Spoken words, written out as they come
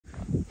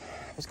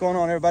What's going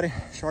on, everybody?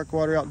 Shark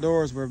Water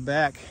Outdoors, we're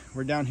back.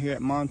 We're down here at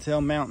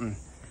Montel Mountain.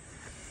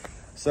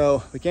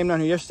 So we came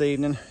down here yesterday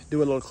evening, do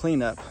a little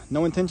cleanup.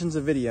 No intentions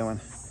of videoing.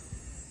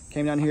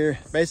 Came down here,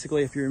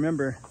 basically, if you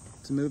remember,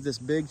 to move this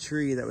big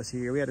tree that was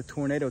here. We had a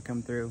tornado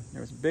come through. There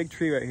was a big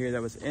tree right here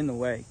that was in the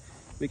way.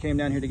 We came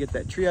down here to get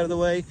that tree out of the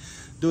way,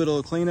 do a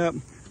little cleanup,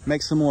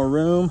 make some more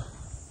room.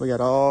 We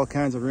got all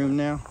kinds of room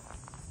now.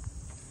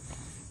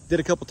 Did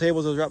a couple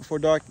tables, it was right before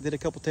dark. Did a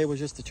couple tables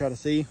just to try to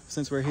see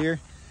since we're here.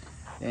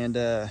 And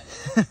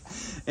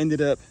ended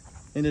up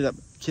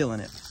killing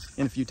it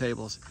in a few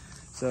tables.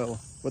 So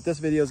what this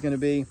video is going to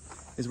be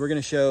is we're going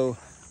to show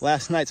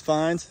last night's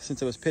finds.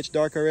 Since it was pitch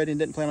dark already and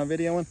didn't plan on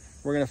videoing,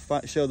 we're going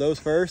to show those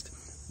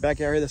first. Back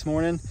out here this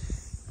morning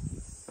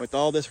with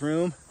all this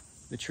room,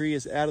 the tree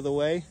is out of the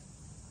way.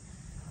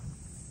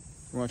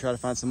 We're going to try to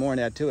find some more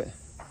and add to it.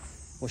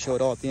 We'll show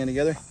it all at the end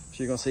together. So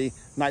you're going to see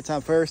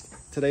nighttime first,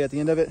 today at the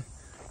end of it.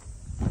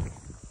 You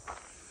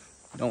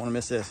don't want to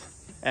miss this.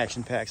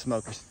 Action-packed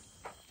smokers.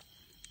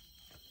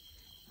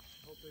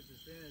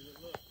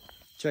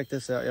 Check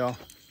this out, y'all.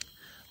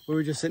 We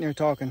were just sitting here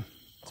talking.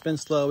 It's been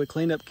slow. We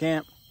cleaned up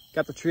camp,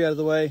 got the tree out of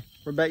the way.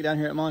 We're back down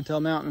here at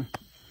Montel Mountain.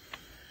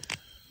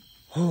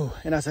 Oh,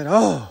 and I said,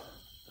 oh,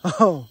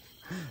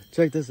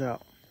 check this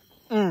out.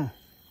 There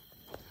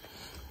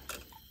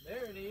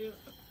it is.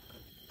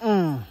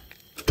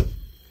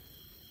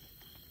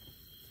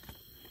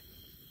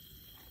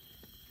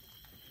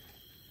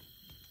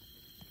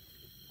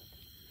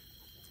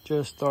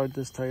 Just started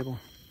this table.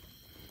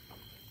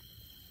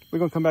 We're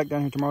gonna come back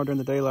down here tomorrow during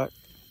the daylight.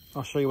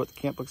 I'll show you what the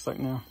camp looks like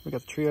now. We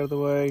got the tree out of the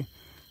way,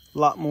 a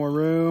lot more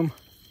room.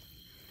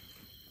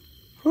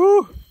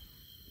 Whew.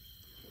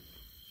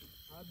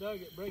 I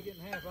dug it, break it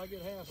in half, I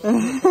get half.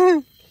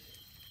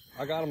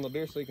 I got him the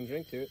beer so he can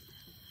drink to it.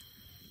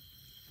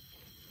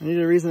 I need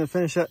a reason to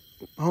finish that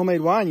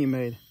homemade wine you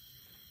made.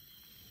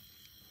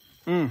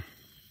 I'll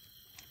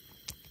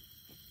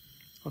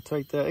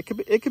take that.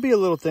 It could be a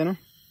little thinner,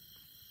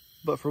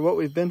 but for what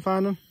we've been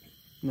finding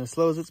and as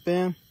slow as it's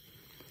been,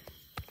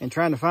 and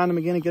trying to find them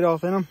again and get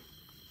off in them,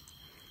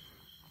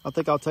 I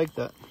think I'll take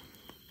that.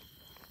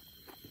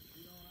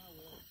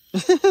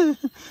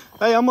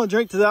 Hey, I'm gonna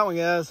drink to that one,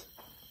 guys.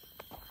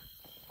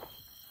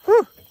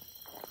 Whew.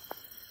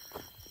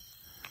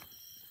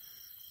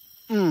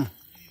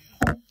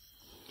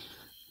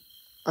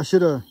 I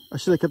should have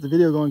kept the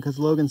video going because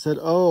Logan said,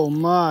 "Oh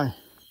my,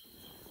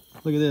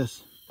 look at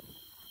this!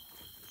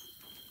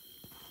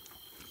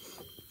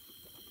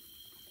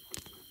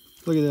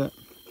 Look at that."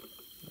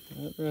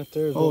 That right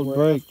there is old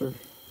break.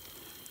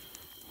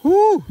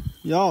 Whoo,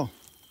 y'all!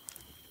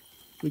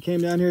 We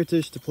came down here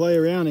just to play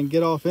around and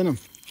get off in them,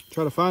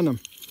 try to find them.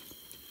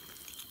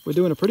 We're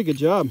doing a pretty good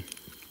job.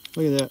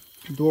 Look at that,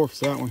 dwarfs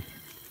that one.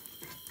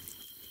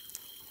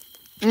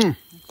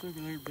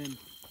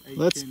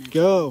 Let's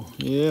go,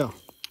 yeah.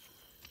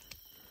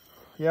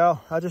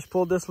 Y'all, I just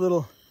pulled this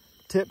little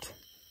tipped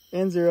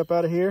enzer up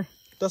out of here.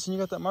 Dustin, you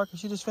got that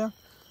Marcus you just found?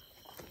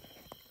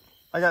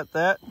 I got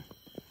that.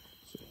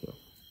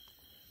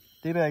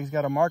 D-Bag's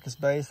got a Marcus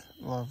base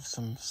of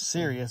some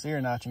serious ear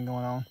notching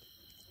going on.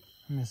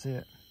 Let me see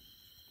it.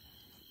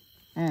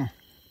 All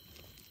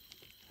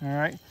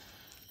right.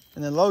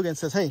 And then Logan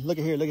says, hey, look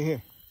at here, look at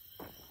here.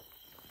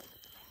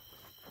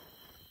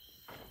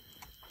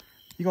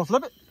 You gonna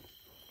flip it?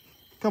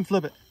 Come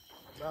flip it.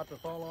 About to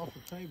fall off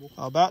the table.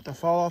 About to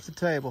fall off the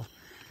table.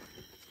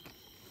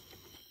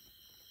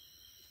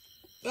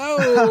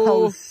 Oh,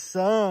 oh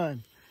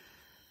son.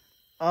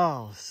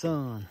 Oh,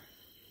 son.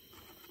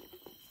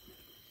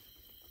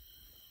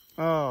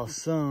 Oh,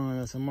 son,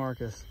 that's a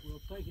Marcus. We'll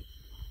take it.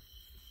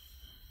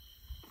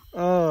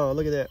 Oh,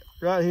 look at that.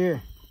 Right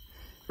here.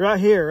 Right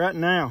here, right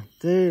now.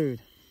 Dude.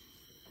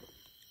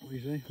 What do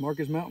you say?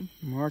 Marcus Mountain?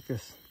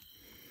 Marcus.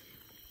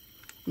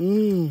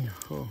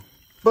 Oh.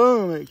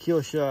 Boom, that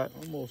kill shot.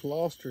 Almost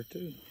lost her,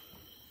 too.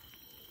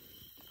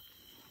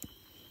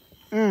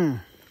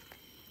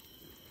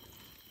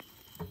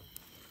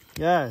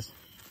 Guys,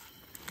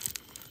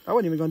 I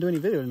wasn't even going to do any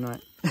video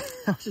tonight.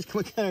 I was just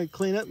going to kind of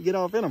clean up and get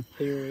off in them.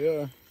 Here we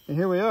are. And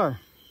here we are.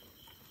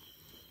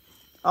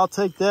 I'll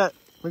take that.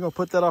 We're going to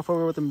put that off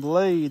over with them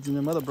blades and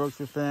them other brooks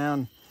we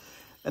found.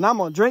 And I'm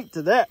going to drink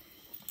to that.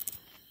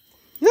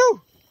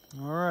 Yoo!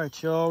 All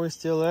right, y'all, we're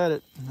still at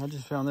it. I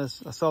just found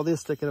this. I saw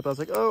this sticking up. I was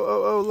like,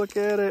 oh, look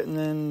at it. And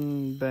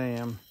then,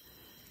 bam.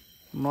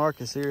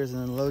 Marcus here, and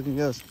then Logan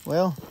goes,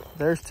 well,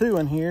 there's two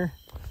in here.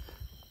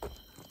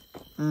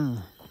 Pull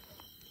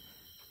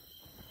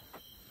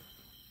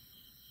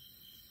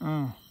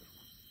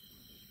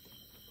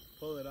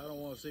it. I don't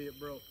want to see it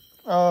broke.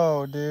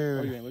 Oh, dude.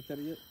 Oh, you ain't looked at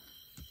it yet?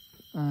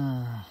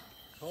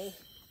 Hole?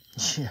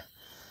 Yeah.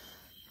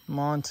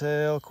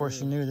 Montel, of course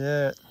you knew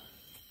that.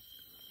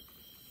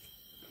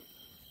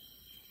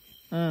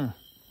 You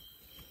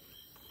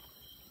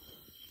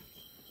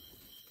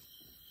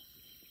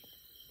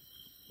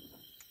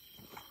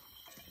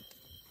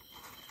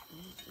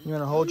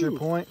gonna hold your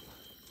point?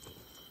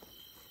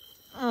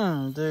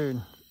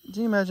 Dude.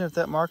 Can you imagine if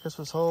that Marcus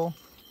was whole?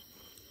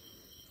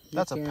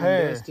 That's a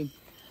pair.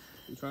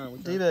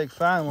 D-Bag,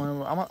 find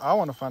one. I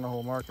want to find a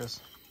whole Marcus.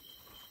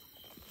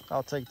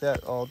 I'll take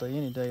that all day,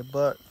 any day,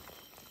 but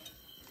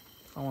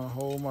I want a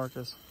whole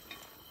Marcus.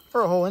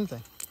 Or a whole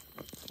anything.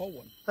 Whole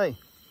one. Hey, I'm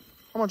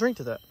going to drink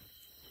to that.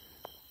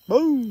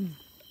 Boom.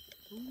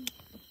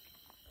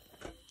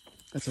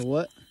 That's a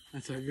what?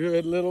 That's a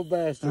good little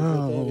bastard.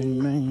 Oh,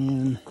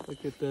 man.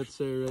 Look at that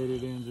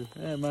serrated Inzer.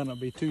 That might not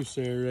be too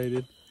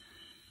serrated.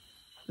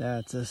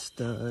 That's a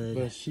stud.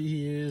 But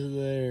she is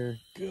there.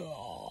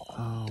 God.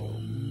 Oh,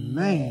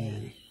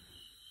 man.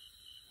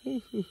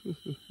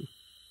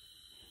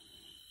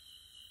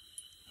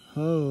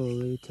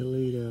 Holy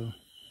Toledo.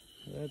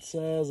 That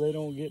size, they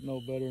don't get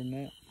no better than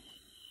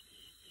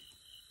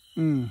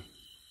that.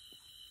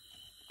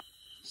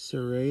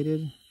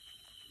 Serrated.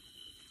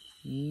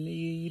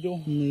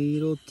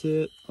 Needle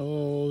tip,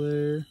 all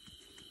there.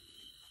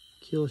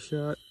 Kill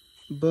shot.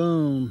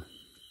 Boom.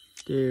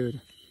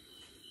 Dude.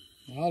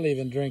 I'll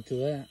even drink to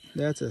that.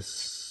 That's a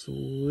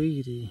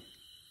sweetie.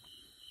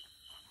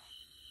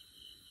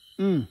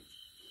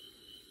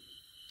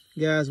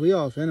 Guys, we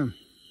off in them.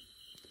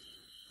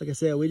 Like I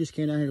said, we just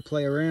came down here to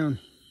play around.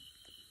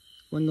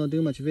 Wasn't gonna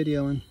do much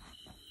videoing.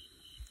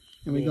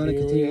 And we're gonna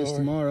continue this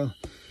tomorrow.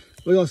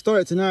 We're gonna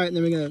start it tonight and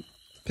then we're gonna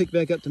pick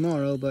back up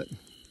tomorrow, but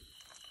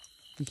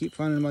you keep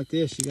finding them like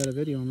this, you got a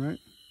video them, right?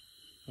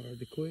 Hard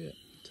to quit.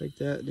 Take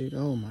that, dude.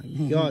 Oh my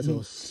God, it's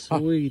a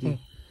sweetie.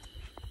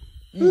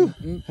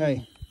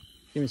 Hey,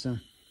 give me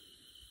some.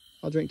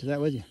 I'll drink to that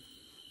with you.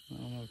 I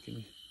don't know, can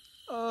you?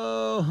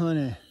 Oh,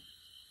 honey.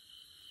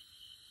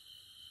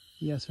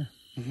 Yes, sir.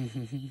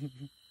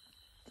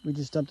 We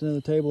just dumped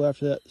another table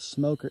after that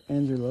smoker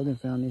Andrew Logan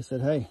found. He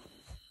said, hey,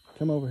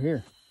 come over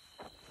here.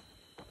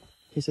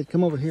 He said,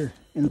 come over here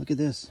and look at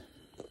this.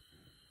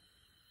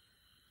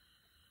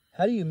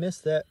 How do you miss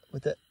that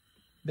with that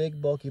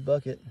big bulky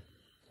bucket?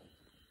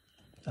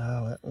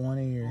 Oh, that one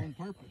ear. On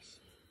purpose.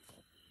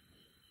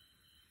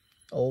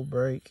 Old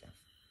break.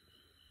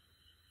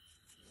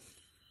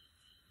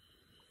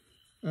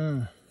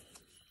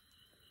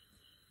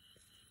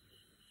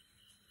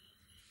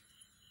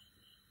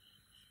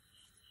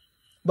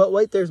 But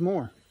wait, there's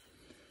more.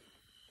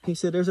 He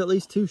said there's at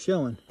least 2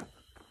 showing.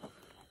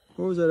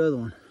 Where was that other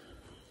one?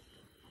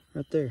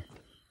 Right there.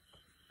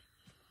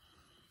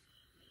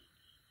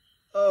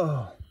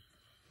 Oh.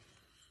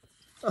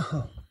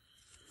 Oh.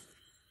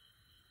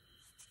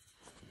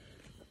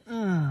 Let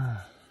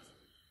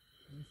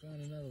me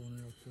find another one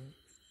real quick.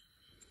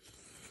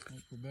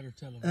 Hope for better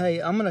television. Hey,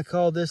 I'm going to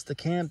call this the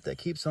camp that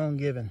keeps on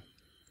giving.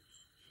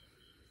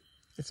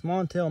 It's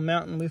Montel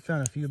Mountain. We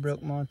found a few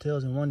broke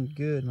Montels and one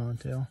good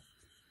Montel.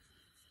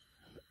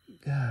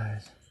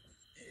 Guys.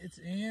 It's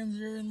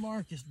Inzer and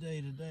Marcus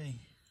day today.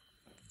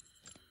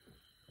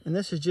 And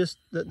this is just,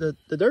 the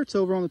dirt's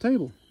over on the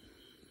table.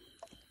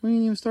 We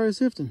ain't even started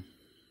sifting.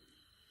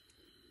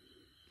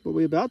 But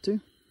we about to.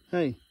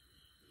 Hey,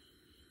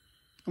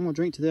 I'm gonna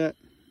drink to that.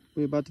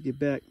 We're about to get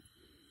back.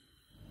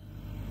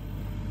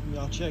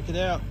 Y'all check it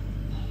out.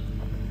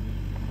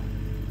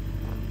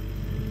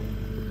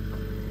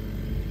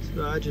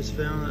 So I just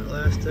found that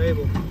last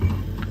table.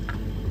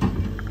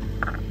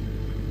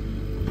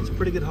 It's a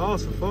pretty good haul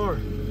so far.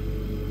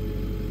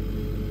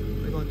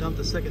 We're gonna dump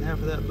the second half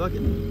of that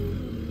bucket.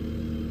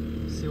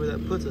 See where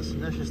that puts us,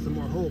 and that's just the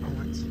more hole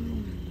points.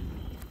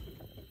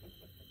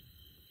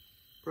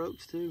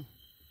 Brokes too.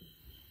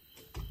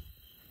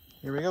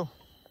 Here we go.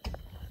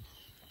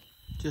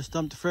 Just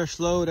dumped a fresh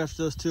load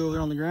after those 2 over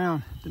there on the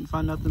ground. Didn't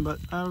find nothing but,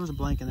 there was a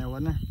blank in there,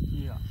 wasn't there?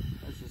 Yeah,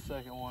 that's the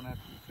second one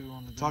after the 2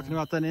 on the ground. Talking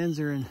about that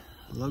Inzer, and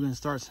Logan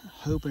starts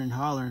hooping and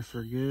hollering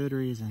for good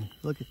reason.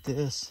 Look at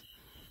this.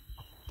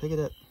 Pick it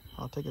up.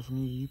 I'll take it from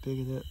you. You pick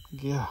it up.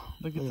 Yeah.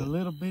 Look at the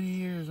little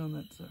bitty ears on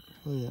that sucker.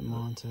 Look at that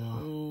Montel.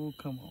 Oh,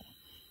 come on.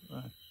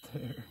 Right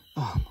there.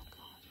 Oh my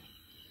God.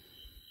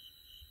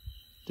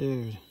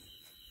 Dude.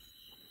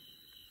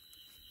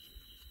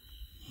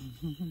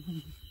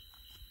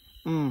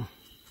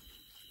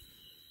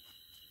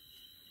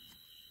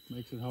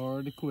 Makes it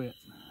hard to quit.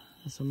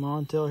 It's a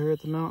Montel here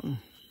at the mountain.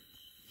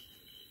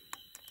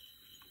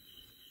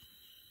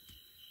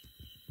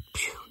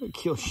 Phew, a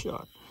kill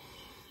shot.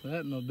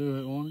 That'll do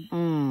it, won't it?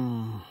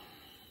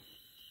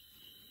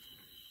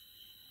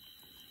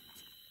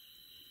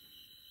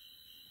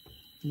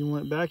 You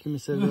want it back? You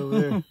set it over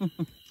there.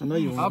 I know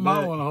you want it back. I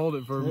might want to hold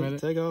it for a minute.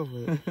 Take off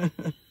with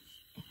it.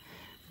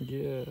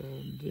 Yeah,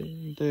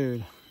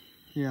 dude.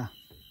 Yeah.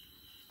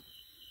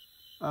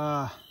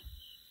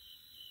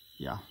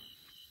 Yeah.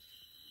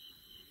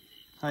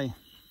 Hey,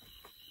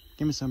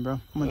 give me some, bro.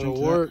 I'm gonna drink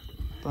work.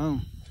 That.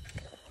 Boom.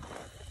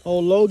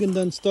 Old Logan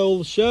done stole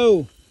the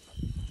show,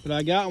 but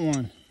I got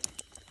one.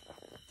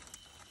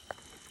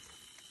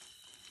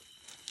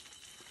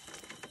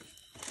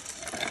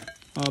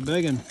 Oh,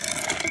 begging.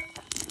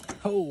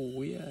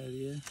 Oh, yeah,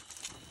 yeah.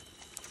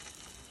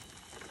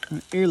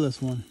 An earless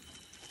one.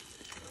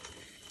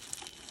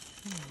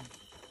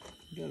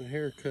 Got a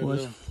haircut. Well,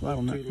 it's flat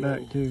on that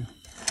back too.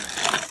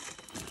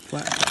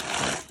 Flat.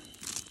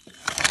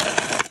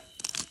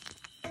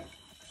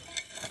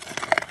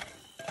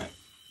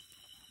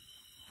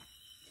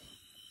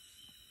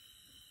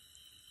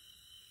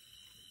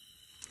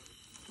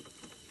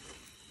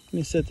 Let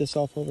me set this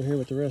off over here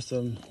with the rest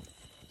of them.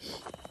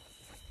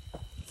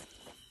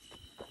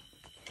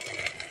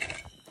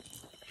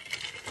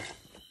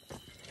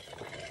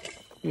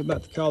 We're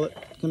about to call it.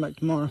 Come back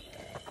tomorrow.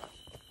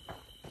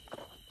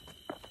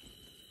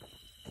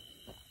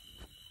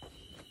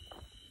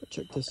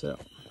 Check this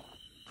out.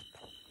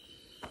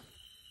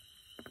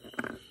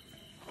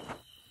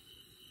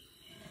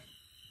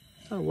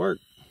 That'll work.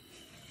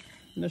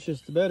 And that's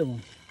just the better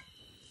one.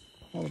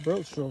 All the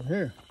broach are over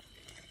here.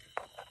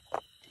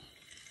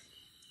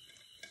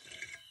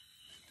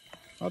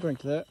 I'll drink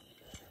to that.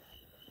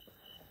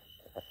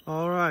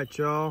 All right,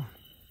 y'all.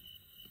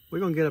 We're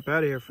gonna get up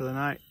out of here for the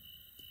night.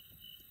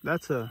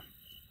 That's a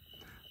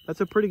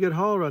pretty good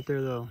haul right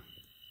there, though.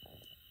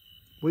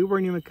 We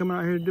weren't even coming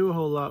out here to do a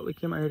whole lot. We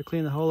came out here to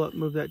clean the hole up,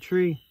 move that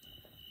tree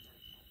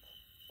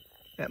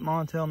at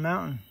Montel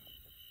Mountain.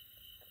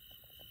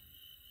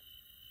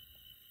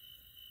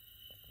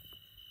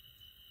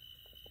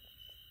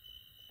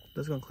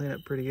 That's gonna clean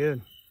up pretty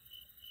good.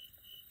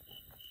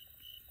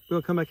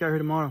 We'll come back out here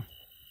tomorrow.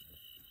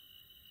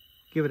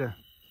 We'll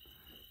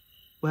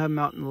have them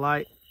out in the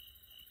light,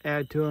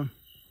 add to them,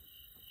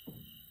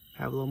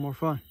 have a little more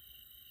fun.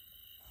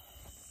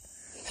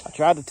 I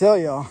tried to tell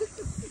y'all,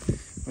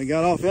 we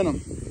got off in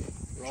them.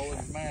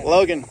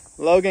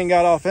 Logan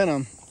got off in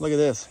them. Look at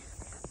this.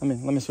 Let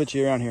me switch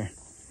you around here.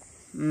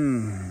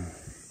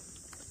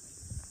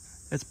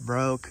 It's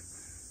broke.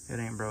 It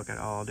ain't broke at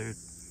all, dude.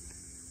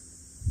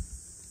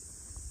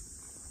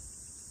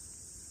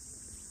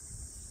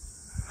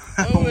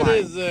 Oh, it my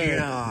is there.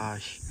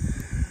 Gosh.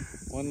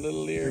 One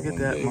little ear. Look at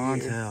that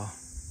Montel.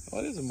 Oh,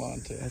 it is a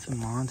Montel. That's a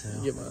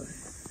Montel. Get mine.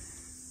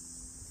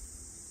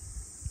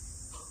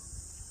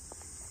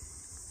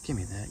 Give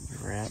me that, you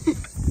rat.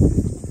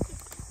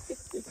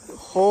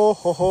 Ho,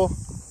 ho, ho.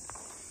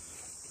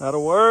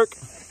 That'll work.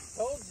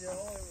 Told you I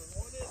only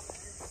wanted.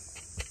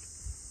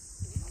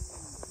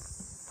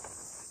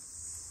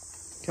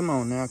 Come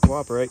on now,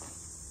 cooperate.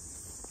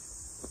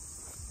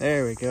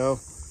 There we go.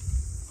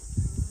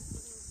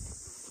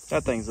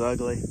 That thing's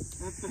ugly.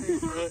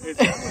 It's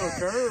got a little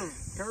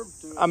curve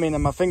to it. I mean,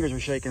 my fingers are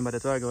shaking, but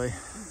it's ugly.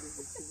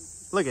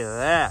 Look at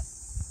that.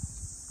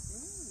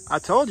 I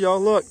told y'all,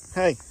 look.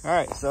 Hey, all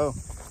right, so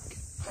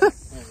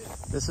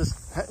this is,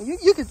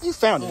 you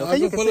found it, okay?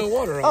 You can put a little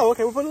water on it. Oh,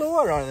 okay, we'll put a little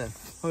water on it then.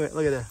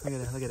 Look at that.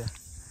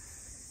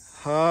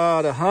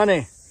 Oh, the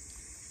honey.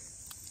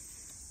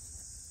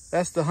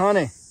 That's the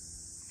honey.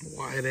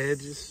 White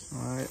edges.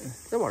 All right,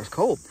 that water's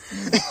cold.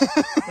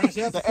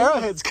 The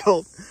Arrowhead's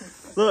cold.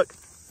 Look,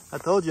 I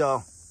told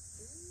y'all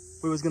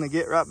we was gonna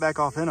get right back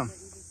off in them.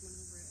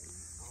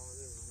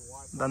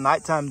 The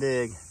nighttime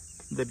dig,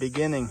 the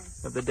beginning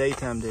of the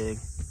daytime dig.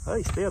 Oh,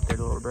 you stay up there,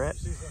 little brat.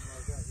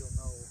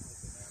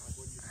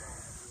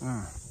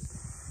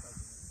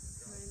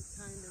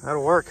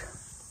 That'll work.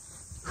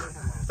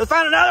 Let's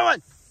find another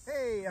one.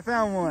 Hey, I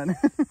found one.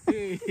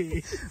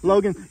 Hey.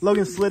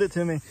 Logan slid it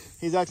to me.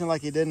 He's acting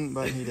like he didn't,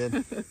 but he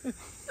did.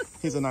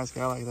 He's a nice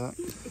guy like that.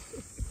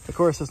 Of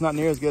course, it's not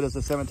near as good as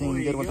the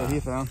 17 good ones that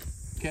he found.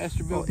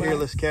 Casterville.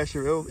 Earless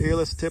castor,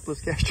 earless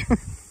tipless castor.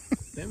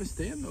 Damn, it's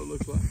thin though,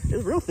 looks like.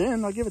 It's real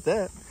thin, I'll give it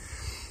that.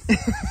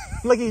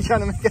 Look at you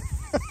trying to make it.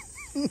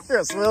 You're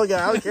a swell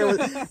guy. I don't care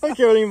what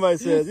anybody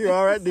says. You're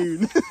all right,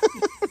 dude.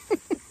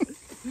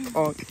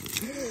 All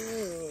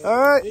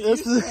right,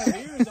 this is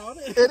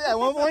it. At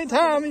one point in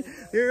time,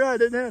 you're right,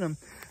 didn't have them.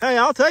 Hey,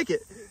 I'll take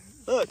it.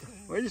 Look,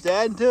 we're just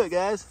adding to it,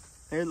 guys.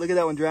 Here, look at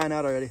that one drying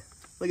out already.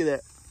 Look at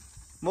that.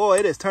 Boy,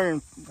 it is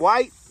turning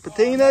white,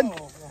 patinaed.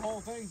 Oh, the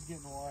whole thing's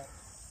getting white.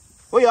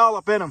 We all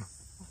up in them.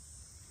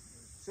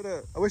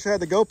 I wish I had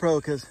the GoPro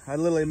because I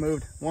literally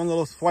moved one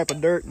little swipe of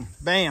dirt and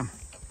bam.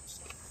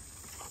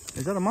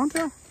 Is that a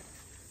Montel?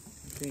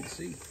 Can't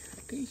see.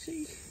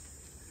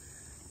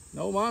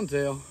 No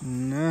Montel.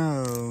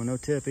 No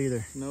tip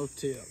either. No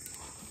tip.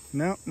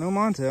 No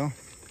Montel.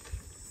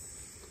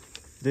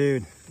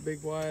 Dude.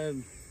 Big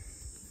wide.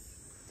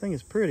 Thing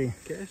is pretty.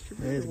 Castor.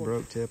 It is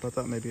broke tip. I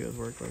thought maybe it was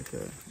worked like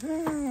that.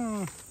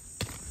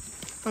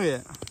 Oh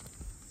yeah.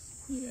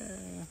 Yeah.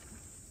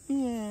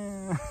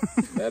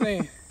 That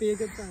ain't be a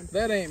good friend.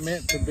 That ain't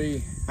meant to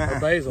be a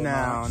basil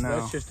notch. No.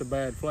 That's just a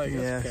bad flake.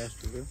 Yes. That's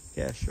Casterville.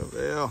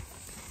 Casterville.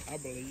 I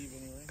believe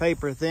anyway.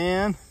 Paper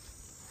thin.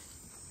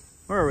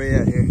 Where are we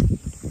at here?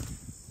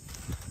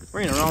 We're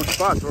in the wrong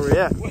spots. Where we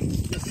at?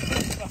 Just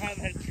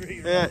behind that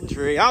tree. That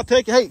tree. I'll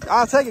take it. Hey,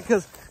 I'll take it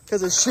because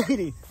it's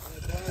shady.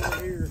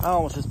 I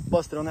almost just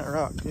busted on that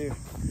rock too.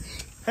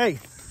 Hey,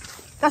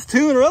 that's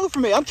 2 in a row for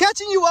me. I'm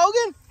catching you,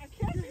 Logan.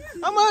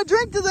 I'm gonna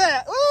drink to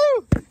that.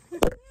 Woo!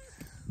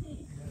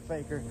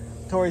 Faker.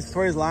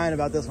 Tori's lying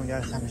about this one,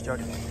 guys. I'm just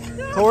joking.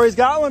 Tori's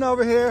got one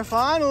over here.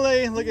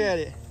 Finally, look at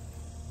it.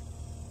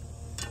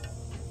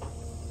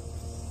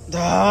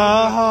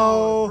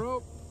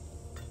 Oh.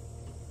 I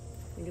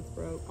think it's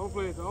broke.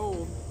 Hopefully it's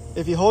old.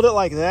 If you hold it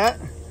like that,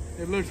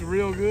 it looks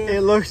real good.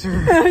 It looks.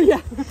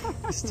 Yeah.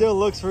 It still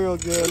looks real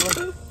good.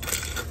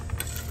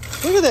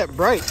 Look at that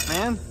break,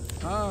 man.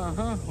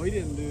 We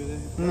didn't do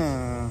that.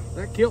 No.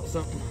 That killed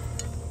something.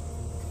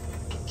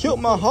 Killed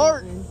my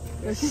heart.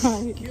 That's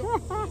right.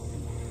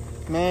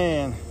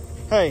 Man.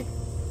 Hey,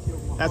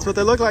 that's what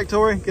they look like,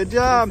 Tori. Good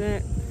job.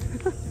 That's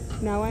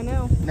it. Now I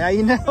know. Now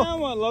you know.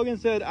 What Logan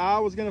said, I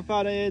was going to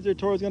find an answer,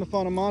 Tori was going to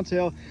find a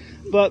montail.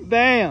 But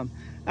bam,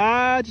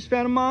 I just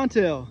found a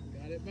montail.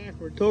 Got it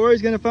backwards.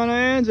 Tori's going to find an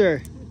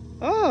answer.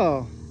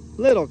 Oh,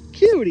 little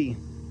cutie.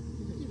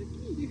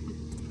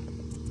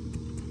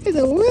 He's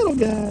a little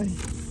guy.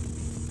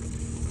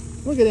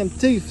 Look at them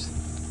teeth.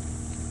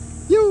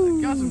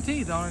 Yoo. Got some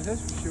teeth on it,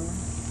 that's for sure.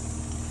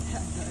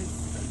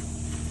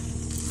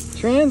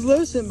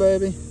 Translucent,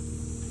 baby.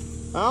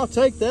 I'll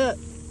take that.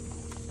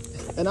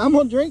 And I'm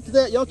gonna drink to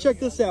that. Y'all check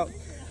this out.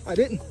 I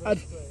already said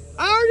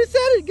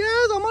it,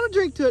 guys. I'm gonna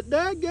drink to it.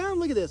 Daggone.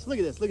 Look at this. Look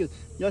at this. Look at this.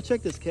 Y'all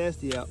check this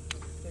casty out.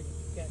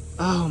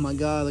 Oh my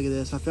God, look at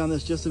this. I found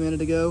this just a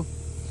minute ago.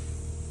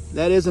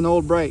 That is an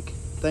old break.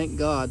 Thank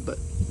God, but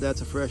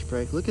that's a fresh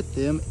break. Look at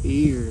them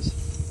ears.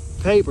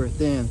 Paper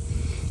thin.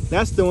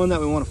 That's the one that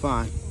we want to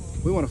find.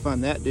 We want to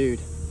find that dude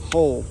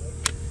whole.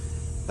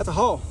 That's a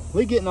haul.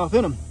 We getting off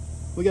in them.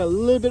 We got a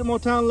little bit more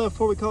time left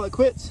before we call it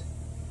quits.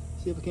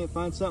 See if we can't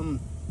find something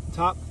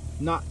top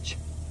notch.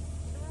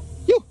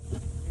 You.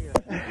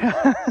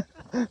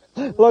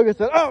 Logan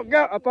said, "Oh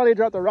God!" I thought he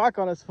dropped a rock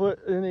on his foot,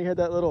 and then he had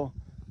that little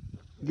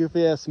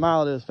goofy ass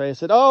smile to his face.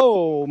 Said,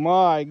 "Oh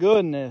my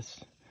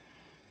goodness."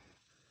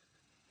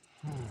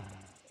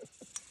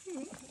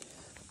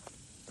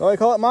 So they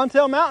call it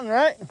Montail Mountain,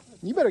 right?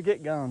 You better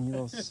get going, you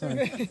little son.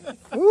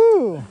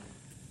 Ooh,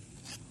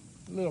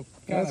 Little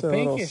kind that's of a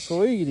little pinkish.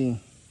 sweetie.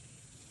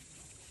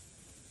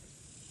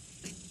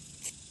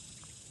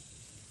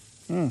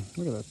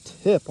 Look at the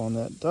tip on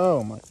that.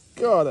 Oh my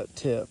God, that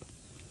tip.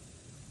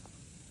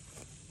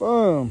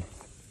 Boom.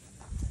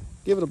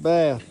 Give it a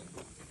bath.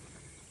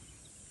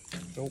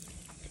 Nope,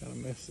 kind of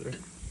messed there.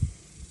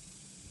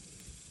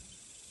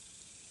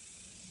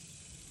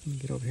 Let me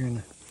get over here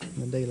in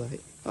the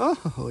daylight.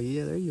 Oh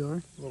yeah, there you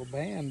are. A little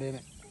band in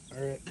it.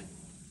 Or it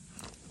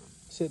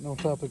sitting on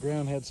top of the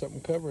ground had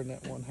something covering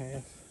that one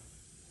half.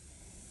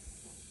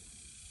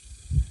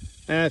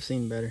 I've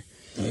seen better.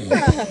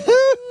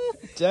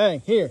 Dang,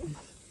 here.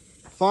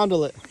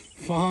 Fondle it.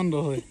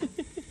 Fondle it.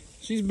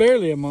 She's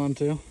barely a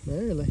montail.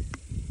 Barely.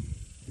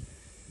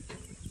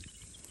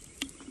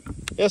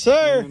 Yes,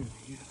 sir.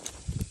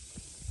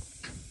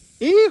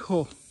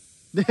 Ew.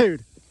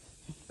 Dude,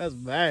 that's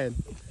bad.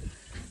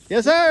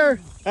 Yes, sir.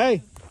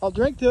 Hey, I'll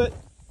drink to it.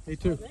 Me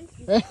too.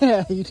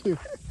 Yeah, you too.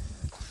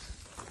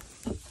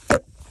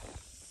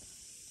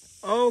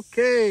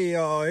 Okay,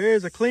 y'all,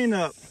 here's a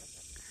cleanup.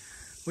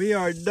 We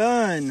are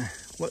done.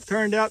 What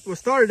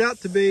started out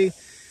to be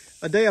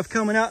a day of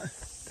coming out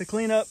to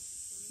clean up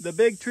the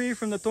big tree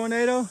from the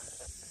tornado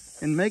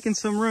and making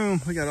some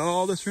room. We got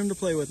all this room to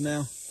play with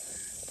now.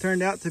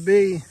 Turned out to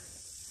be,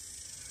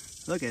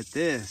 look at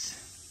this.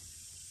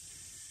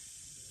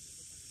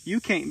 You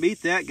can't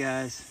beat that,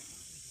 guys.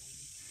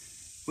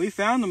 We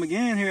found them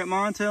again here at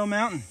Montail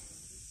Mountain.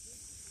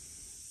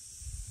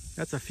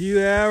 That's a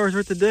few hours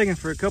worth of digging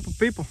for a couple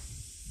people.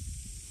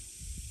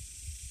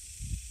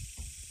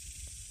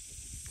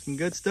 Some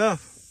good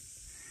stuff.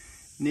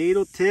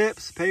 Needle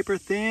tips, paper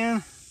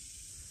thin,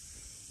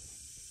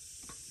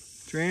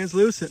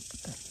 translucent.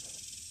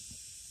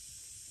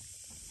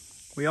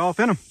 We all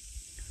fin them.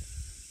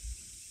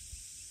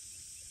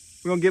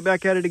 We're gonna get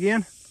back at it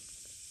again.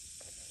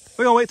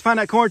 We're gonna wait to find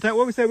that quarantine.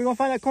 What we say? We're gonna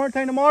find that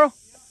quarantine tomorrow?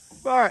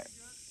 All right,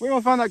 we're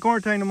gonna find that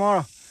quarantine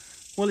tomorrow.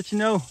 We'll let you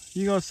know.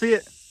 You're gonna see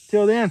it.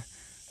 Till then,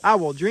 I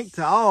will drink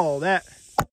to all that.